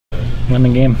win the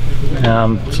game.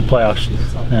 It's the playoffs.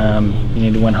 You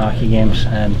need to win hockey games,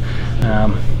 and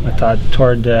I thought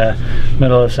toward the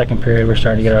middle of the second period we're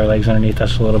starting to get our legs underneath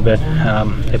us a little bit.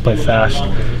 They play fast.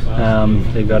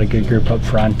 They've got a good group up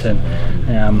front,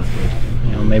 and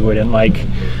you know, maybe we didn't like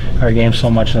our game so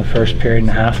much in the first period and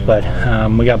a half, but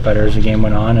we got better as the game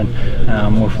went on,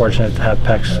 and we're fortunate to have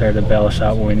Pex there to bail us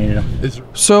out when we needed him.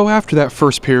 So after that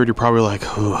first period, you're probably like,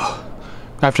 ugh.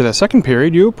 After that second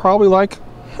period, you're probably like,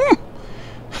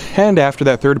 And after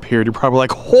that third period, you're probably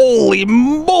like, holy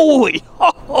moly!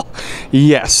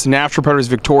 Yes, Nashville Predators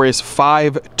victorious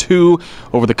 5-2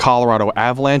 over the Colorado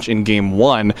Avalanche in Game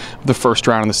 1 of the first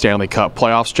round in the Stanley Cup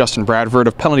playoffs. Justin Bradford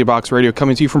of Penalty Box Radio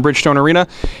coming to you from Bridgestone Arena,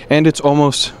 and it's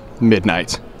almost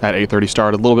midnight. That 8:30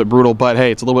 start, a little bit brutal, but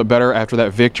hey, it's a little bit better after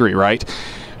that victory, right?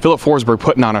 Filip Forsberg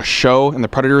putting on a show, and the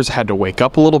Predators had to wake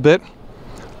up a little bit.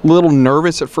 A little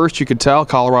nervous at first, you could tell.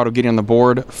 Colorado getting on the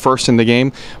board first in the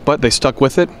game, but they stuck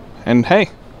with it, and hey,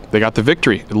 they got the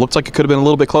victory. It looked like it could have been a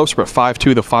little bit closer, but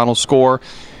 5-2 the final score.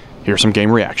 Here's some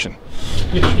game reaction.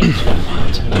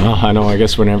 Well, I know. I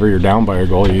guess whenever you're down by a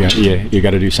goal, you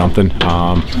got to do something.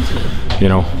 You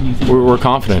know, we're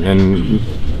confident, and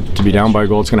to be down by a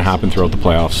goal, it's going to happen throughout the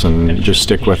playoffs, and just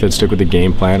stick with it. Stick with the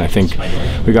game plan. I think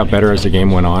we got better as the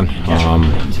game went on.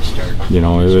 You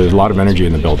know, there's a lot of energy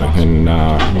in the building,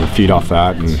 and we feed off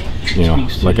that. And you know,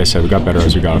 like I said, we got better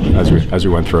as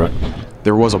we went through it.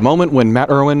 There was a moment when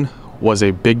Matt Irwin was a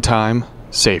big-time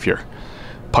savior.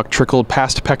 Puck trickled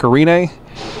past Pekka Rinne,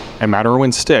 and Matt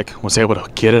Irwin's stick was able to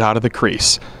get it out of the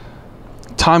crease.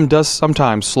 Time does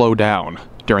sometimes slow down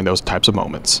during those types of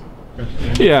moments.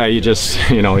 Yeah, you just,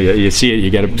 you know, you see it, you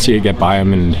get by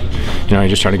him, and you know, you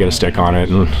just try to get a stick on it.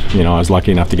 And you know, I was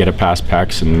lucky enough to get it past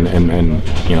Pex and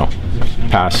you know,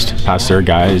 past their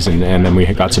guys, and then we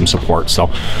got some support. So,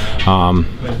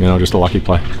 you know, just a lucky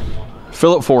play.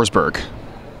 Filip Forsberg,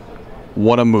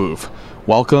 what a move.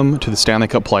 Welcome to the Stanley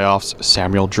Cup playoffs,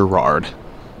 Samuel Girard.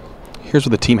 Here's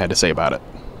what the team had to say about it.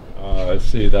 I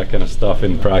see that kind of stuff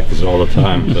in practice all the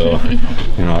time, so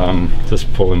you know, I'm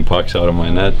just pulling pucks out of my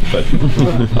net. But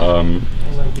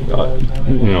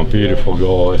you know, beautiful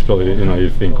goal. Especially, you know, you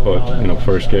think about, you know,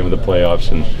 first game of the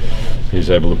playoffs, and he's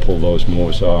able to pull those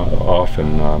moves off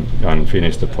and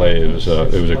finish the play. It was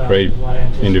a great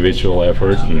individual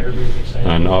effort,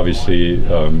 and obviously,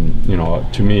 you know,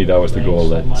 to me that was the goal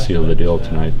that sealed the deal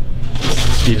tonight.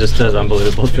 He just does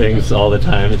unbelievable things all the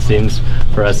time, it seems,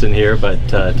 for us in here, but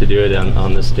to do it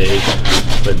on the stage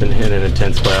in an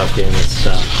intense playoff game,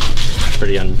 it's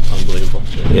pretty unbelievable.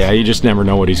 Yeah, you just never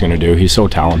know what he's going to do. He's so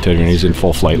talented when he's in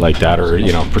full flight like that, or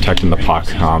you know, protecting the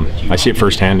puck. I see it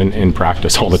firsthand in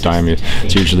practice all the time.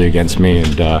 It's usually against me,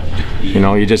 and you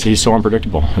know, he's so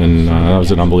unpredictable, and that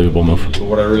was an unbelievable move.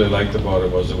 What I really liked about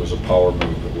it was a power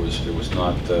move. It was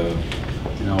not.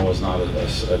 You know, it was not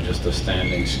just a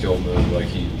standing skill move. Like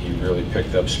he really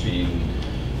picked up speed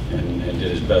and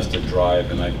did his best to drive.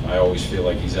 And I always feel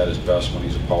like he's at his best when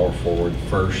he's a power forward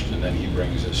first, and then he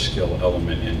brings his skill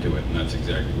element into it. And that's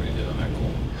exactly what he did on that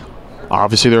goal.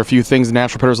 Obviously, there are a few things the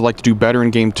Nashville Predators would like to do better in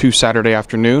Game 2 Saturday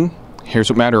afternoon. Here's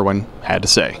what Matt Irwin had to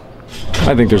say.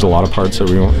 I think there's a lot of parts that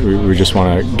we just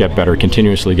want to get better,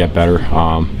 continuously get better.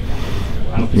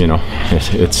 You know,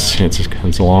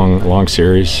 it's a long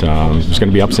series. There's going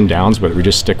to be ups and downs, but we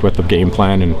just stick with the game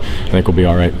plan, and I think we'll be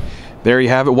all right. There you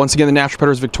have it. Once again, the Nashville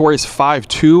Predators victorious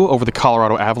 5-2 over the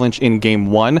Colorado Avalanche in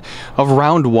Game 1 of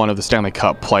Round 1 of the Stanley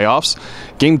Cup playoffs.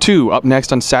 Game 2 up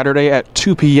next on Saturday at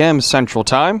 2 p.m. Central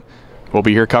Time. We'll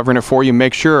be here covering it for you.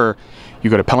 Make sure you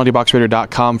go to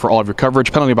penaltyboxradio.com for all of your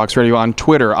coverage. Penalty Box Radio on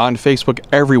Twitter, on Facebook,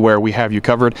 everywhere we have you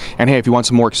covered. And hey, if you want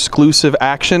some more exclusive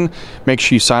action, make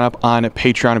sure you sign up on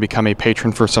Patreon and become a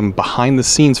patron for some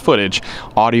behind-the-scenes footage,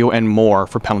 audio, and more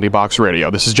for Penalty Box Radio.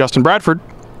 This is Justin Bradford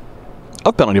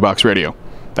of Penalty Box Radio.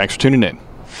 Thanks for tuning in.